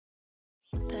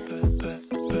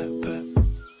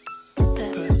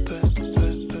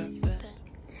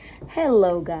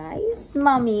Hello guys,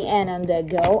 Mommy and on the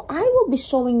go. I will be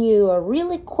showing you a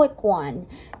really quick one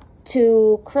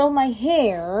to curl my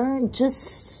hair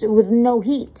just with no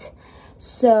heat.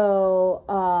 So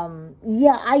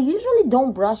yeah, I usually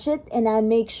don't brush it, and I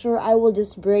make sure I will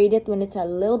just braid it when it's a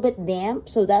little bit damp.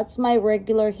 So that's my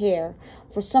regular hair.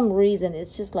 For some reason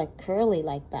it's just like curly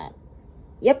like that.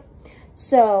 Yep.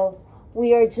 So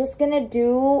we are just gonna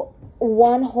do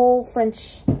one whole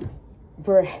French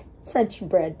braid,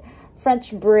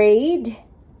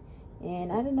 and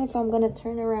I don't know if I'm gonna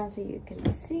turn around so you can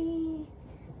see.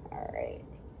 All right,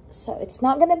 so it's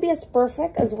not gonna be as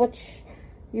perfect as what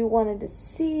you wanted to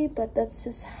see, but that's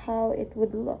just how it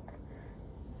would look.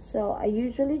 So I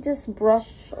usually just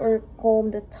brush or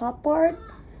comb the top part,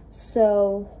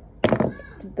 so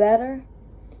it's better.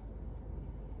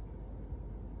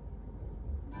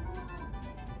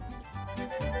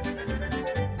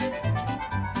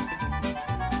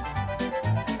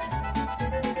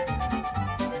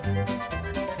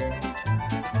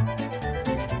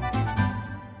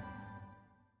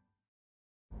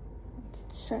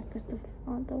 Check is the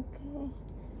front okay?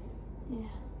 Yeah.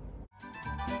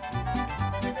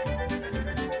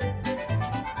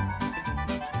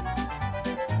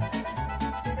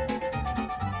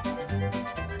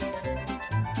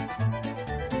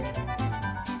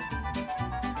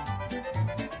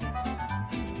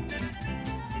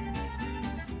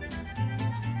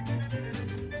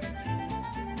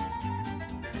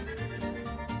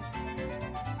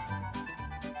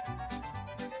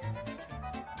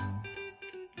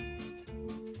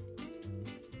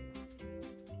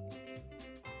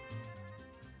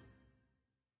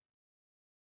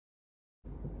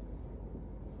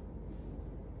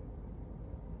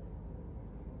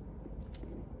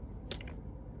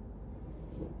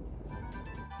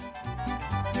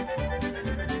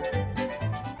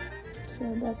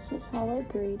 So that's just how I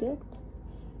braid it.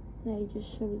 And I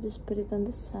usually just put it on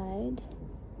the side,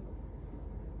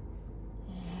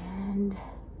 and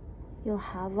you'll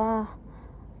have a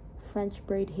French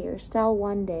braid hairstyle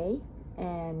one day,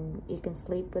 and you can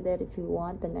sleep with it if you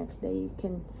want. The next day you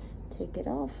can take it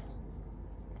off,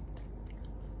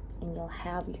 and you'll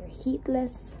have your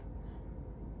heatless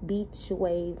beach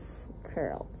wave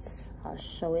curls. I'll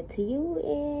show it to you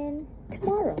in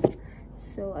tomorrow.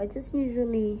 So I just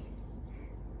usually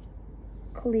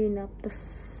clean up the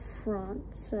front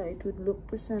so it would look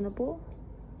presentable.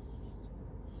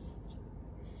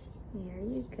 There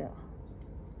you go.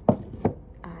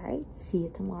 Alright, see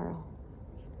you tomorrow.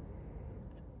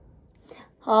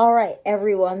 Alright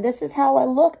everyone, this is how I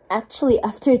look. Actually,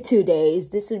 after 2 days,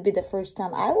 this would be the first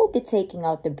time I will be taking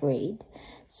out the braid.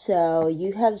 So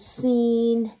you have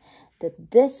seen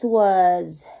that this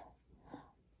was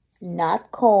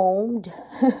not combed.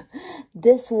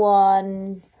 This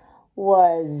one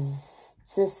was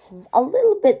just a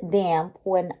little bit damp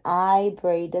when I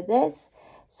braided this.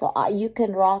 So you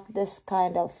can rock this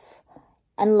kind of,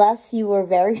 unless you were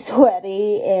very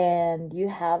sweaty and you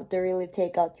have to really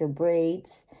take out your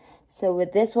braids. So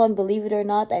with this one, believe it or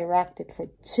not, I rocked it for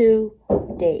 2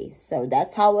 days. So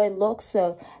that's how it looks.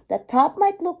 So the top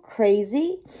might look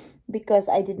crazy because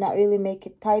I did not really make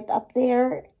it tight up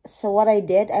there. So what I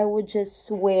did, I would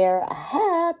just wear a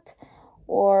hat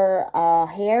or a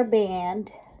hairband,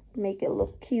 make it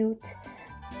look cute.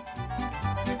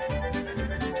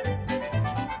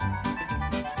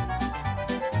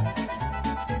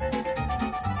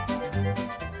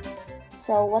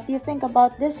 So what do you think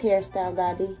about this hairstyle,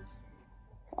 Daddy?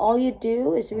 All you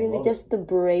do is really just to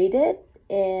braid it,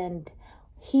 and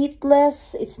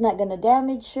heatless, it's not gonna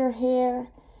damage your hair,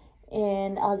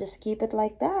 and I'll just keep it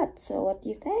like that. So what do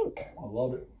you think? I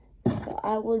love it. So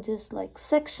I will just like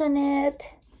section it,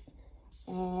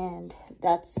 and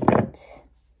that's it.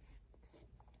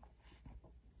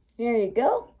 There you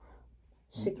go.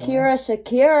 Shakira,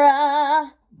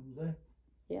 Shakira. Okay.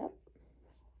 Yep.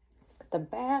 At the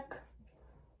back.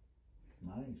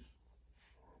 Nice.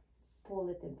 Pull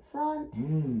it in front.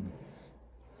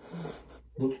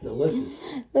 Looks delicious.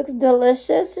 Looks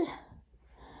delicious.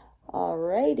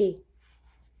 Alrighty.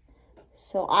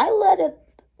 So I let it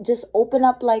just open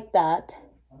up like that.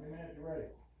 How many minutes you ready?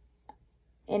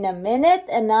 In a minute,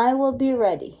 and I will be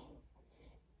ready.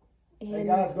 Hey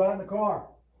guys, go out in the car.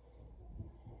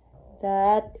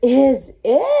 That is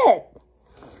it.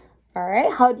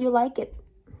 Alright, how do you like it?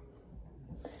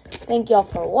 Thank y'all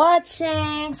for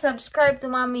watching. Subscribe to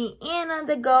Mommy and on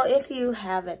the go if you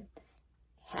haven't.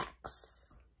 Hacks.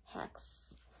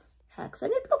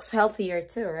 And it looks healthier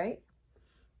too, right?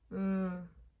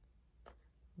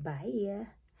 Bye.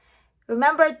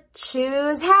 Remember,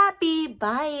 choose happy.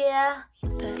 Bye.